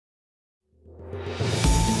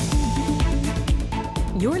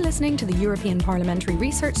You're listening to the European Parliamentary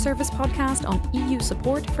Research Service podcast on EU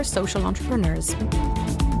support for social entrepreneurs.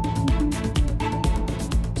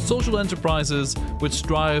 Social enterprises, which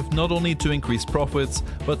strive not only to increase profits,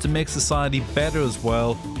 but to make society better as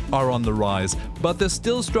well, are on the rise. But they're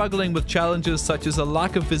still struggling with challenges such as a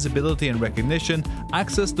lack of visibility and recognition,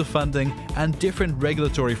 access to funding, and different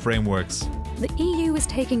regulatory frameworks. The EU is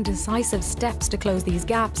taking decisive steps to close these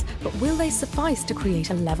gaps, but will they suffice to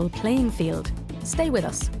create a level playing field? Stay with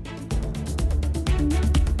us.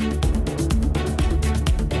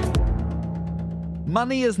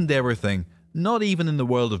 Money isn't everything, not even in the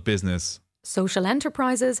world of business. Social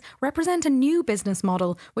enterprises represent a new business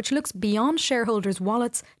model which looks beyond shareholders'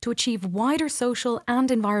 wallets to achieve wider social and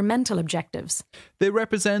environmental objectives. They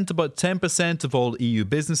represent about 10% of all EU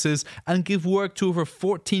businesses and give work to over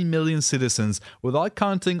 14 million citizens, without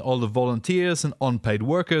counting all the volunteers and unpaid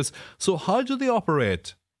workers. So how do they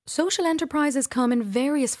operate? Social enterprises come in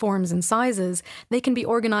various forms and sizes. They can be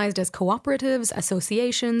organised as cooperatives,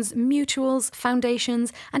 associations, mutuals,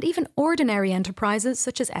 foundations, and even ordinary enterprises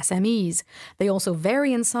such as SMEs. They also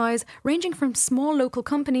vary in size, ranging from small local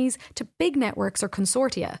companies to big networks or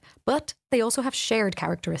consortia, but they also have shared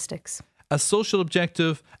characteristics. A social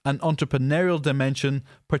objective, an entrepreneurial dimension,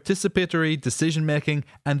 participatory decision-making,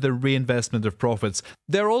 and the reinvestment of profits.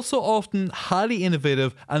 They're also often highly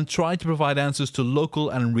innovative and try to provide answers to local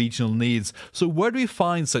and regional needs. So where do we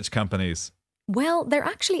find such companies? Well, they're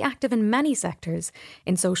actually active in many sectors.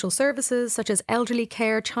 In social services such as elderly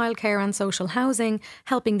care, childcare and social housing,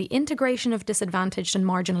 helping the integration of disadvantaged and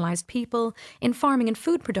marginalised people, in farming and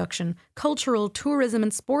food production, cultural, tourism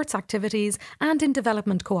and sports activities, and in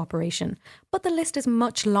development cooperation. But the list is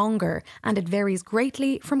much longer and it varies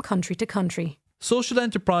greatly from country to country. Social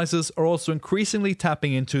enterprises are also increasingly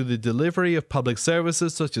tapping into the delivery of public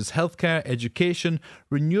services such as healthcare, education,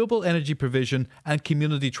 renewable energy provision and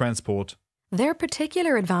community transport. Their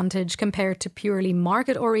particular advantage compared to purely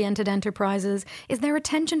market-oriented enterprises is their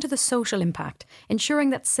attention to the social impact, ensuring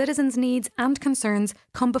that citizens' needs and concerns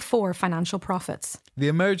come before financial profits. The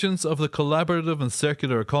emergence of the collaborative and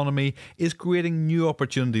circular economy is creating new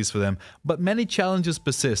opportunities for them, but many challenges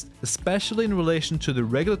persist, especially in relation to the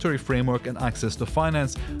regulatory framework and access to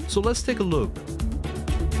finance. So let's take a look.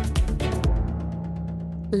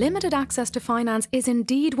 Limited access to finance is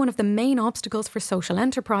indeed one of the main obstacles for social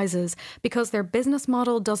enterprises. Because their business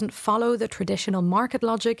model doesn't follow the traditional market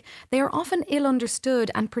logic, they are often ill understood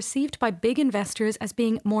and perceived by big investors as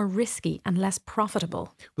being more risky and less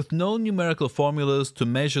profitable. With no numerical formulas to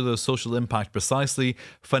measure their social impact precisely,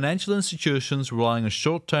 financial institutions relying on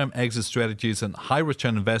short-term exit strategies and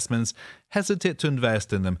high-return investments hesitate to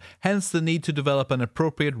invest in them, hence the need to develop an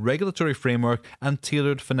appropriate regulatory framework and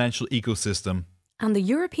tailored financial ecosystem. And the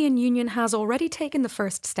European Union has already taken the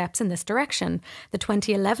first steps in this direction. The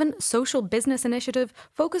 2011 Social Business Initiative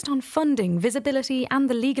focused on funding, visibility and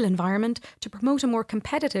the legal environment to promote a more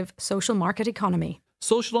competitive social market economy.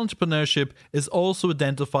 Social entrepreneurship is also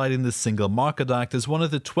identified in the Single Market Act as one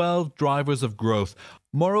of the 12 drivers of growth.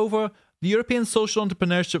 Moreover, the European Social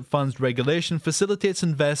Entrepreneurship Funds regulation facilitates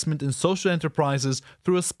investment in social enterprises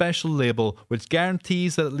through a special label which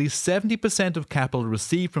guarantees that at least 70% of capital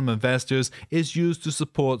received from investors is used to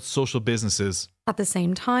support social businesses. At the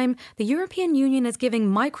same time, the European Union is giving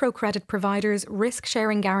microcredit providers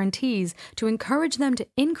risk-sharing guarantees to encourage them to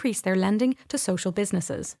increase their lending to social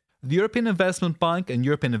businesses. The European Investment Bank and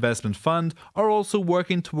European Investment Fund are also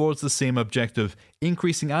working towards the same objective,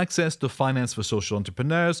 increasing access to finance for social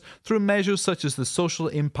entrepreneurs through measures such as the Social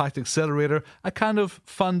Impact Accelerator, a kind of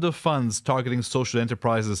fund of funds targeting social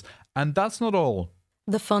enterprises. And that's not all.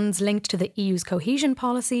 The funds linked to the EU's cohesion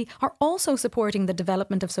policy are also supporting the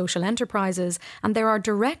development of social enterprises, and there are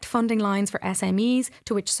direct funding lines for SMEs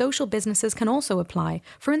to which social businesses can also apply,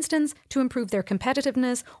 for instance, to improve their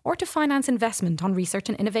competitiveness or to finance investment on research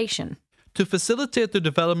and innovation. To facilitate their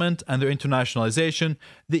development and their internationalisation,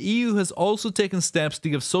 the EU has also taken steps to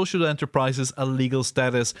give social enterprises a legal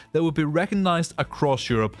status that will be recognised across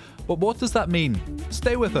Europe. But what does that mean?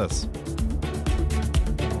 Stay with us.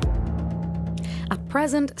 At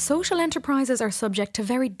present, social enterprises are subject to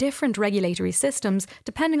very different regulatory systems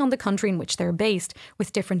depending on the country in which they're based,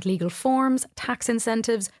 with different legal forms, tax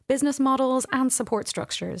incentives, business models and support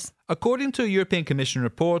structures. According to a European Commission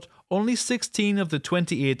report, only 16 of the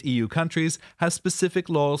 28 EU countries have specific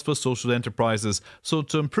laws for social enterprises. So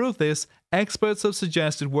to improve this, experts have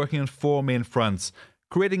suggested working on four main fronts: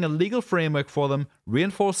 creating a legal framework for them,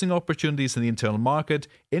 reinforcing opportunities in the internal market,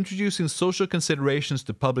 introducing social considerations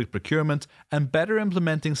to public procurement, and better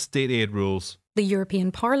implementing state aid rules. The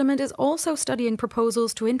European Parliament is also studying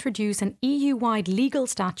proposals to introduce an EU-wide legal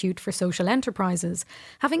statute for social enterprises.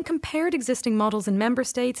 Having compared existing models in member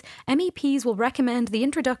states, MEPs will recommend the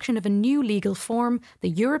introduction of a new legal form, the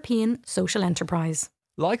European Social Enterprise.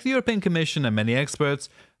 Like the European Commission and many experts,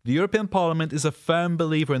 the European Parliament is a firm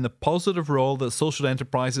believer in the positive role that social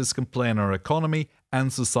enterprises can play in our economy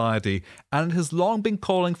and society, and it has long been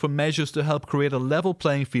calling for measures to help create a level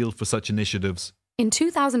playing field for such initiatives. In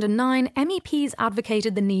 2009, MEPs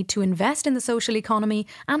advocated the need to invest in the social economy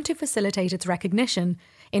and to facilitate its recognition.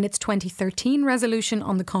 In its 2013 resolution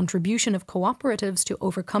on the contribution of cooperatives to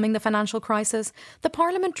overcoming the financial crisis, the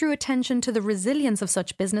Parliament drew attention to the resilience of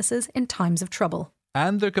such businesses in times of trouble.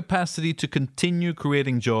 And their capacity to continue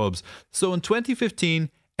creating jobs. So in 2015,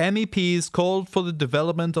 MEPs called for the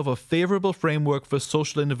development of a favourable framework for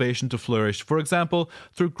social innovation to flourish, for example,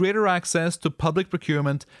 through greater access to public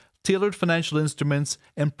procurement, tailored financial instruments,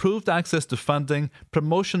 improved access to funding,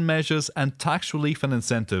 promotion measures, and tax relief and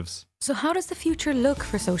incentives. So how does the future look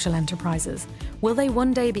for social enterprises? Will they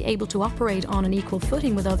one day be able to operate on an equal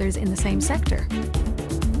footing with others in the same sector?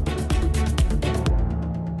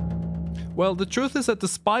 Well, the truth is that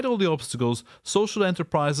despite all the obstacles, social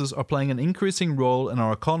enterprises are playing an increasing role in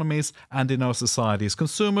our economies and in our societies.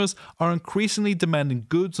 Consumers are increasingly demanding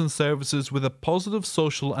goods and services with a positive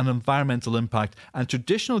social and environmental impact, and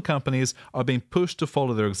traditional companies are being pushed to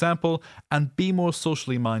follow their example and be more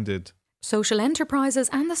socially minded. Social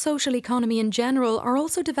enterprises and the social economy in general are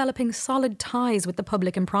also developing solid ties with the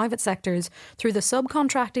public and private sectors through the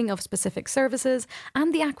subcontracting of specific services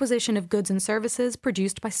and the acquisition of goods and services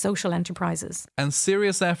produced by social enterprises. And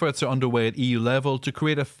serious efforts are underway at EU level to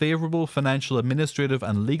create a favourable financial, administrative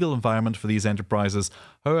and legal environment for these enterprises.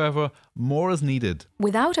 However, more is needed.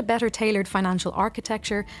 Without a better tailored financial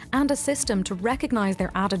architecture and a system to recognise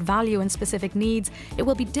their added value and specific needs, it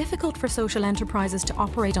will be difficult for social enterprises to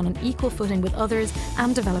operate on an equal footing with others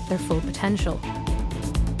and develop their full potential.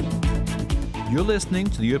 You're listening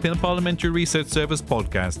to the European Parliamentary Research Service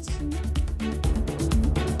podcasts.